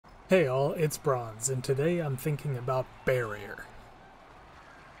Hey all, it's Bronze, and today I'm thinking about barrier.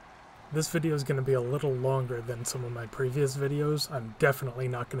 This video is going to be a little longer than some of my previous videos. I'm definitely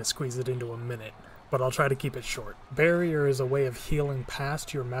not going to squeeze it into a minute, but I'll try to keep it short. Barrier is a way of healing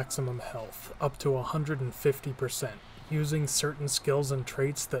past your maximum health, up to 150%, using certain skills and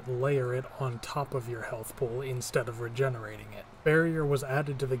traits that layer it on top of your health pool instead of regenerating it. Barrier was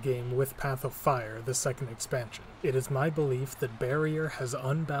added to the game with Path of Fire, the second expansion. It is my belief that Barrier has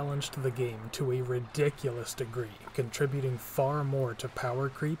unbalanced the game to a ridiculous degree, contributing far more to power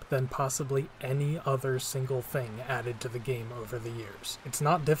creep than possibly any other single thing added to the game over the years. It's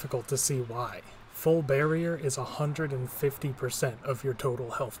not difficult to see why. Full Barrier is 150% of your total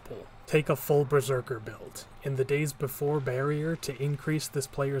health pool. Take a full berserker build. In the days before Barrier, to increase this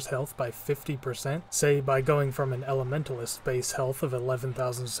player's health by 50%, say by going from an elementalist base health of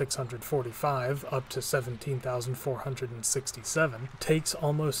 11,645 up to 17,467, takes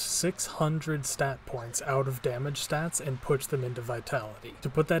almost 600 stat points out of damage stats and puts them into vitality. To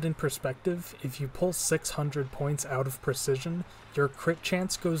put that in perspective, if you pull 600 points out of precision, your crit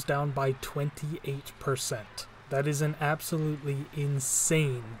chance goes down by 28%. That is an absolutely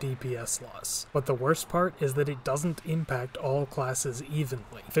insane DPS loss. But the worst part is that it doesn't impact all classes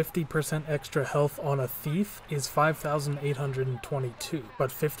evenly. 50% extra health on a thief is 5,822, but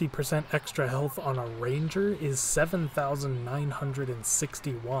 50% extra health on a ranger is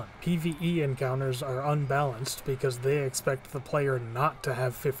 7,961. PvE encounters are unbalanced because they expect the player not to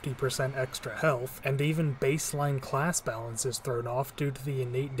have 50% extra health, and even baseline class balance is thrown off due to the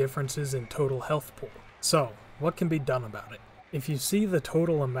innate differences in total health pool. So, what can be done about it? If you see the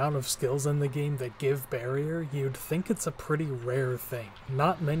total amount of skills in the game that give barrier, you'd think it's a pretty rare thing.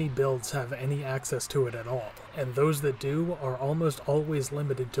 Not many builds have any access to it at all, and those that do are almost always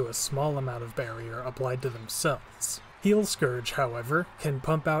limited to a small amount of barrier applied to themselves. Heal Scourge, however, can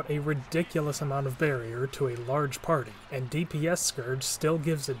pump out a ridiculous amount of barrier to a large party, and DPS Scourge still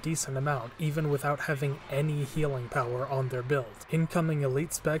gives a decent amount even without having any healing power on their build. Incoming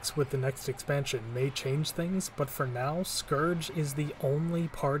elite specs with the next expansion may change things, but for now, Scourge is the only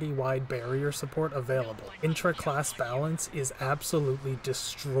party-wide barrier support available. Intra-class balance is absolutely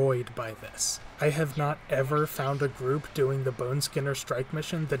destroyed by this. I have not ever found a group doing the boneskinner strike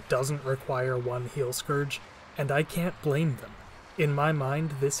mission that doesn't require one heal Scourge, and I can't blame them. In my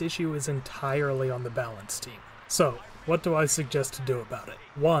mind, this issue is entirely on the balance team. So, what do I suggest to do about it?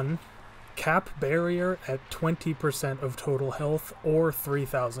 1. Cap barrier at 20% of total health or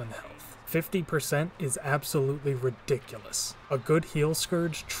 3,000 health. 50% is absolutely ridiculous. A good heal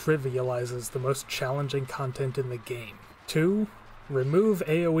Scourge trivializes the most challenging content in the game. 2. Remove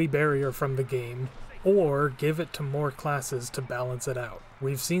AoE barrier from the game, or give it to more classes to balance it out.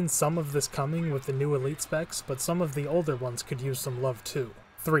 We've seen some of this coming with the new elite specs, but some of the older ones could use some love too.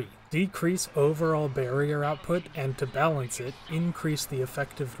 3. Decrease overall barrier output, and to balance it, increase the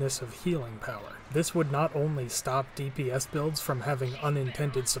effectiveness of healing power. This would not only stop DPS builds from having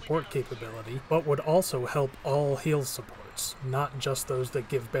unintended support capability, but would also help all heal supports, not just those that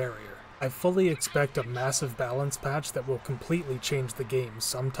give barrier. I fully expect a massive balance patch that will completely change the game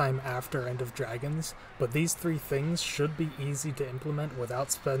sometime after End of Dragons, but these 3 things should be easy to implement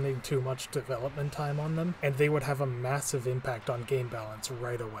without spending too much development time on them, and they would have a massive impact on game balance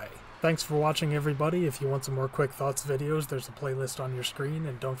right away. Thanks for watching, everybody. If you want some more quick thoughts videos, there's a playlist on your screen,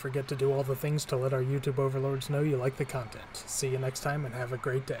 and don't forget to do all the things to let our YouTube overlords know you like the content. See you next time and have a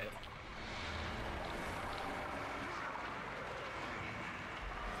great day.